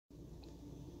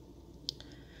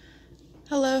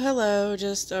Hello,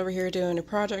 just over here doing a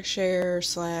project share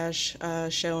slash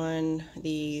showing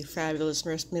the fabulous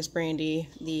Miss Brandy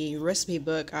the recipe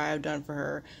book I've done for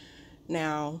her.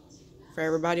 Now, for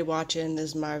everybody watching, this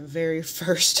is my very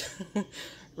first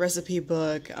recipe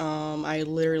book. I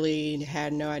literally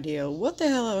had no idea what the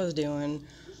hell I was doing,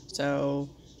 so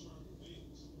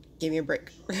give me a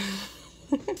break.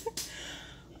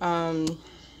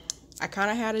 I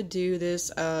kind of had to do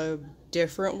this a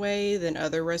different way than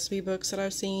other recipe books that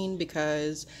I've seen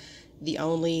because the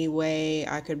only way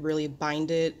I could really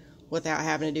bind it without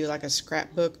having to do like a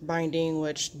scrapbook binding,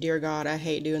 which, dear God, I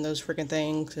hate doing those freaking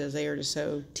things because they are just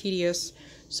so tedious.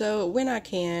 So when I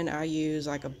can, I use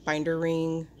like a binder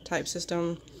ring type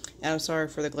system. And I'm sorry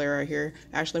for the glare right here.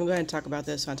 Actually, let me go ahead and talk about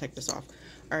this when I take this off.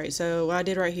 Alright, so what I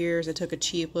did right here is I took a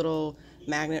cheap little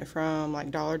magnet from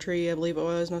like Dollar Tree, I believe it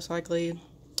was, most likely.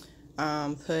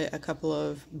 Put a couple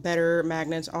of better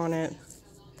magnets on it,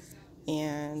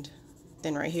 and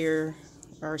then right here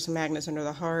are some magnets under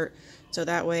the heart, so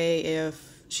that way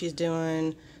if she's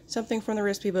doing something from the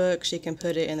recipe book, she can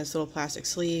put it in this little plastic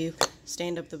sleeve,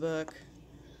 stand up the book,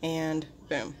 and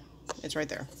boom, it's right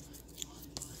there.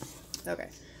 Okay,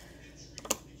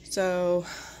 so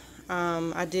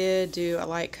I did do a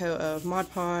light coat of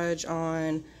Mod Podge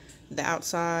on the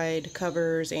outside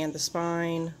covers and the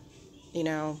spine. You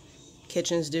know,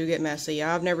 kitchens do get messy.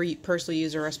 I've never personally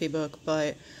used a recipe book,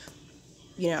 but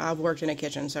you know, I've worked in a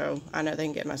kitchen, so I know they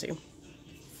can get messy.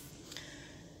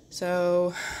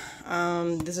 So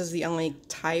this is the only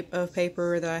type of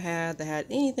paper that I had that had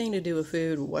anything to do with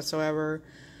food whatsoever,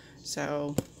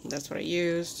 so that's what I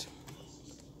used.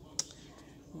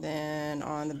 Then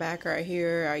on the back right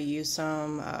here, I used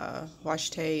some washi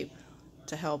tape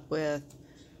to help with,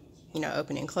 you know,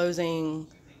 opening and closing.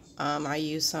 I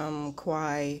used some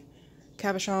Kwai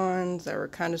cabochons that were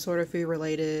kind of sort of food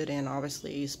related and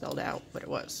obviously spelled out what it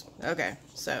was. Okay,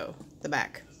 so the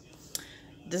back.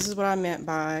 This is what I meant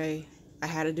by I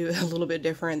had to do it a little bit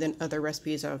different than other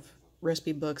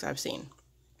recipe books I've seen.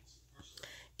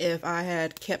 If I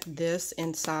had kept this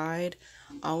inside,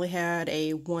 I only had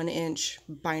a 1-inch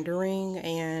binder ring,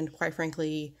 and quite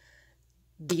frankly,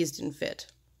 these didn't fit.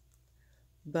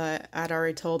 But I'd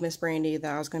already told Miss Brandy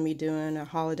that I was going to be doing a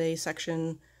holiday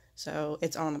section, so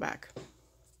it's on the back.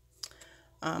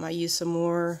 I used some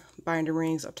more binder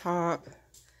rings up top,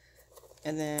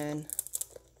 and then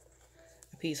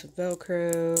a piece of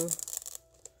Velcro,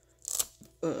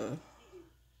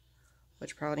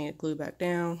 which probably need to glue back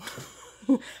down.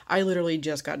 I literally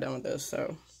just got done with this,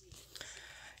 so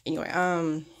anyway,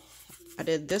 I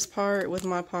did this part with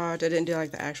Mod Podge. I didn't do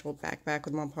like the actual back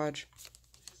with Mod Podge,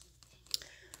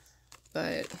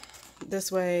 but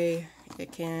this way she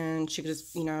could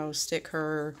just, you know, stick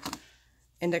her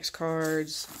index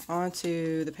cards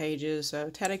onto the pages. So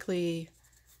technically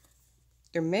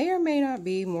there may or may not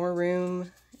be more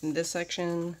room in this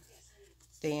section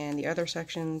than the other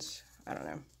sections. I don't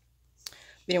know.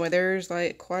 But anyway, there's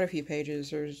like quite a few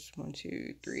pages. There's 1,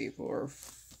 2, 3, 4,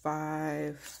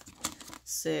 5,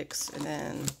 6, and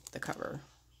then the cover.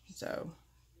 So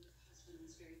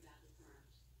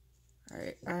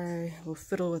alright, I will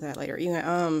fiddle with that later.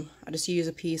 I just use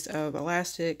a piece of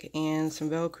elastic and some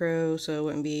Velcro so it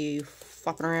wouldn't be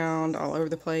flopping around all over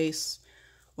the place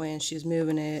when she's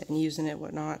moving it and using it,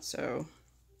 whatnot. So,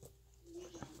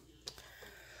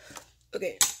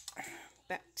 okay,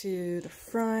 back to the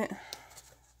front.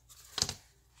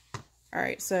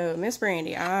 Alright, so Miss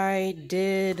Brandy, I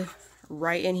did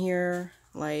write in here,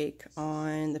 like,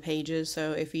 on the pages,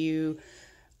 so if you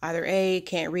either A,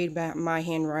 can't read my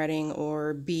handwriting,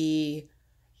 or B,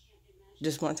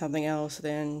 just want something else,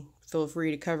 then feel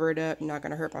free to cover it up. You're not going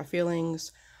to hurt my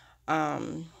feelings.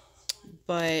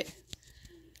 But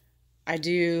I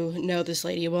do know this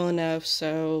lady well enough,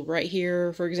 so right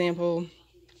here, for example,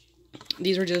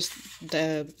 these were just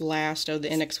the last of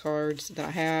the index cards that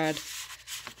I had.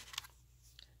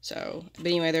 So, but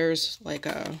anyway, there's like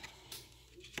a,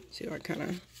 see, I kind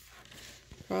of,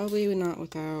 probably not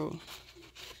without,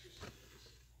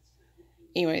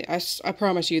 anyway, I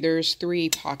promise you there's 3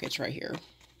 pockets right here.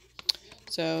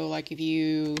 So, like, if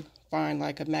you find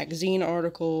like a magazine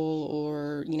article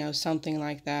or, you know, something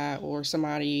like that, or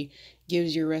somebody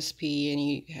gives you a recipe and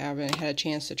you haven't had a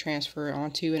chance to transfer it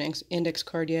onto an index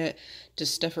card yet,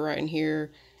 just stuff it right in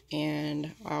here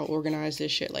and I'll organize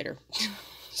this shit later.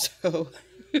 So,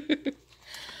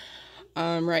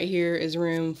 right here is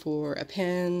room for a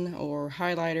pen or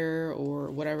highlighter or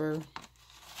whatever.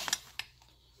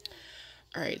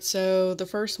 Alright, so the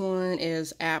first one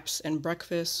is apps and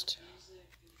breakfast.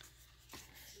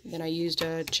 Then I used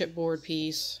a chipboard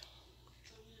piece.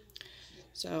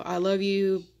 So I love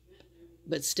you,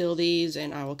 but steal these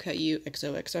and I will cut you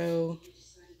XOXO.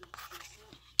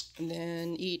 And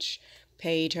then each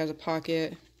page has a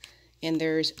pocket, and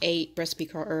there's 8 recipe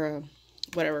card, or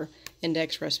whatever,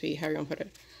 index recipe, however you want to put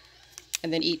it.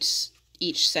 And then each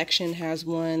section has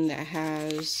one that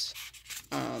has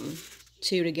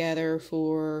 2 together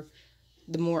for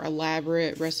the more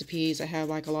elaborate recipes that have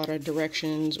like a lot of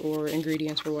directions or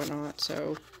ingredients or whatnot.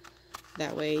 So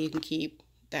that way you can keep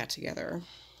that together.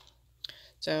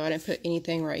 So I didn't put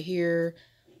anything right here.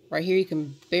 Right here you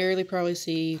can barely probably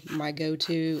see my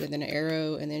go-to, and then an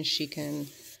arrow, and then she can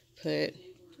put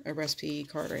a recipe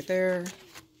card right there.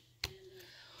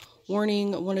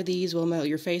 Warning, one of these will melt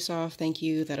your face off. Thank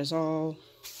you, that is all.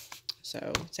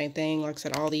 So same thing, like I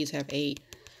said, all these have 8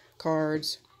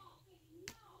 cards.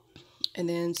 And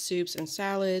then soups and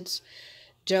salads.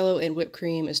 Jello and whipped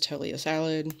cream is totally a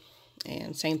salad.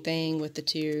 And same thing with the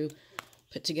 2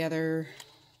 put together.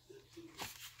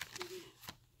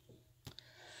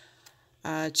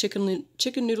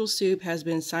 Chicken noodle soup has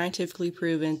been scientifically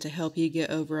proven to help you get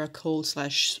over a cold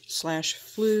slash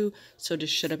flu, so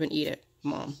just shut up and eat it,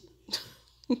 Mom.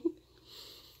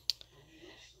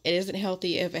 It isn't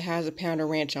healthy if it has a pound of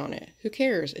ranch on it. Who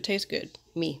cares? It tastes good.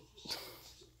 Me.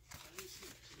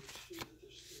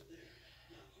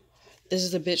 This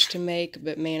is a bitch to make,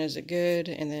 but man is it good.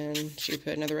 And then she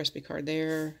put another recipe card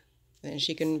there. Then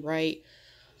she can write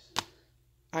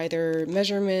either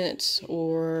measurements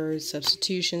or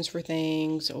substitutions for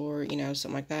things, or, you know,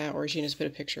 something like that. Or she can just put a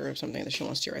picture of something that she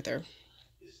wants to right there.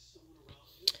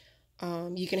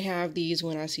 You can have these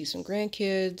when I see some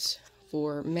grandkids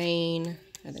for Maine.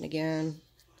 And then again,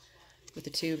 with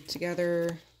the 2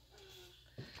 together.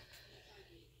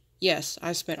 Yes,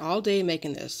 I spent all day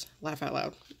making this. Laugh out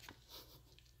loud.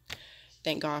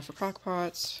 Thank God for crock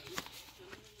pots.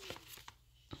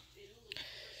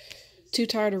 Too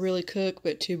tired to really cook,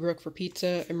 but too broke for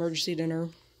pizza. Emergency dinner.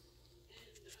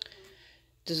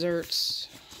 Desserts.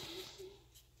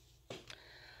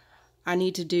 I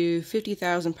need to do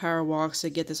 50,000 power walks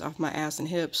to get this off my ass and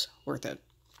hips. Worth it.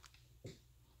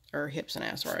 Or hips and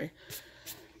ass, sorry.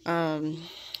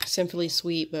 Simply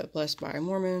sweet, but blessed by a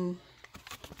Mormon.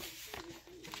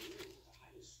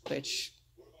 Which,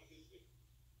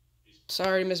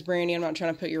 sorry, Miss Brandy, I'm not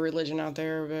trying to put your religion out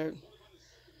there,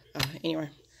 but anyway.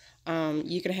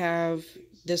 You can have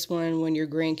this one when your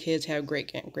grandkids have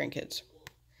great grandkids.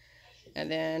 And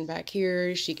then back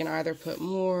here, she can either put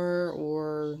more,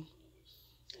 or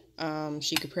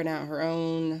she could print out her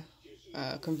own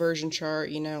conversion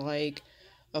chart, you know, like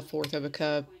 1/4 of a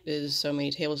cup is so many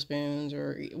tablespoons,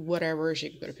 or whatever. She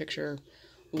could put a picture,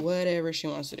 whatever she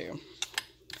wants to do.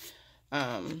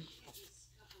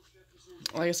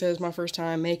 Like I said, it's my first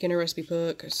time making a recipe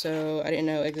book, so I didn't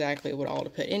know exactly what all to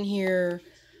put in here.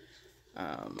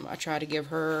 I tried to give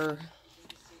her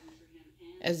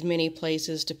as many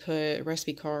places to put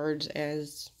recipe cards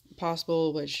as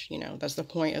possible, which, you know, that's the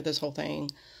point of this whole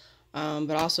thing.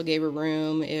 But I also gave her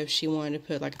room if she wanted to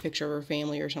put like a picture of her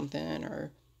family or something,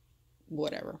 or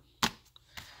whatever.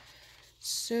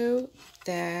 So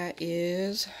that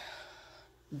is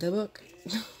the book.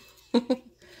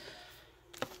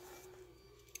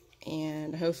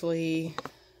 And hopefully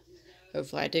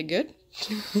I did good.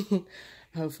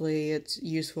 Hopefully it's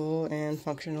useful and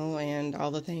functional and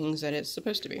all the things that it's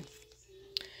supposed to be.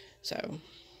 So,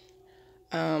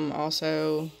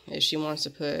 also, if she wants to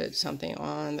put something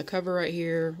on the cover right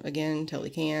here, again, totally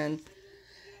can.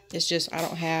 It's just I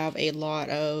don't have a lot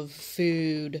of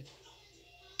food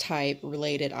type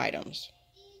related items,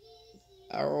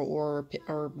 or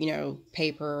you know,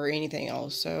 paper or anything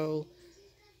else. So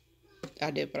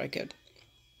I did what I could.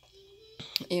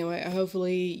 Anyway,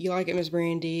 hopefully you like it, Miss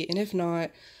Brandy, and if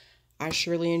not, I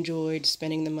surely enjoyed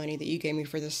spending the money that you gave me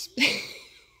for this.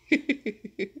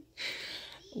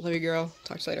 Love you, girl.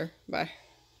 Talk to you later. Bye.